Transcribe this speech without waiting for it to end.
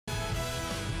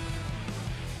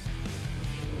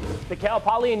The Cal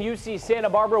Poly and UC Santa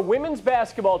Barbara women's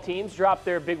basketball teams dropped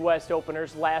their Big West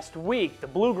openers last week. The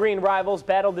blue-green rivals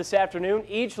battled this afternoon,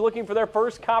 each looking for their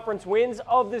first conference wins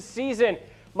of the season.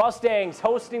 Mustangs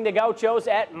hosting the Gauchos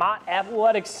at Mott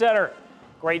Athletics Center.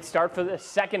 Great start for the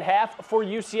second half for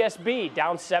UCSB.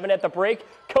 Down 7 at the break,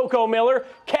 Coco Miller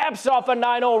caps off a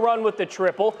 9-0 run with the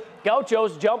triple.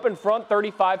 Gauchos jump in front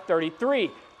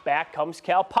 35-33. Back comes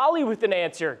Cal Poly with an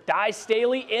answer.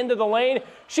 Stahley into the lane.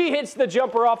 She hits the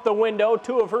jumper off the window.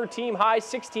 2 of her team high,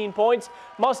 16 points.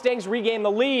 Mustangs regain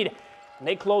the lead, and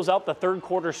they close out the third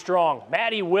quarter strong.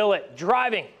 Maddie Willett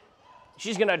driving.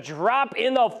 She's going to drop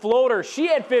in the floater. She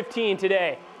had 15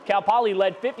 today. Cal Poly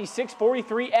led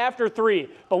 56-43 after 3.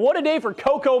 But what a day for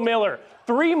Coco Miller.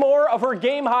 3 more of her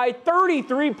game-high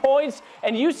 33 points,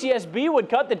 and UCSB would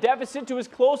cut the deficit to as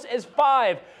close as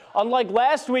 5. Unlike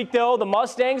last week, though, the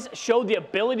Mustangs showed the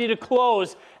ability to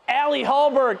close. Allie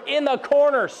Hallberg in the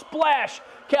corner. Splash.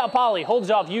 Cal Poly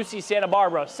holds off UC Santa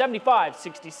Barbara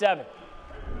 75-67.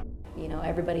 You know,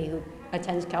 everybody who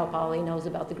attends Cal Poly knows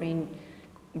about the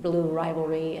green-blue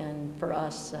rivalry, and for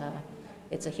us,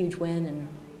 it's a huge win, and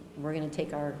we're going to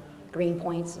take our green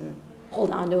points and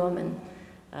hold on to them and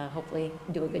hopefully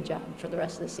do a good job for the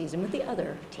rest of the season with the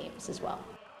other teams as well.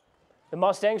 The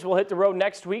Mustangs will hit the road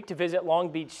next week to visit Long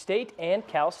Beach State and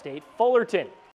Cal State Fullerton.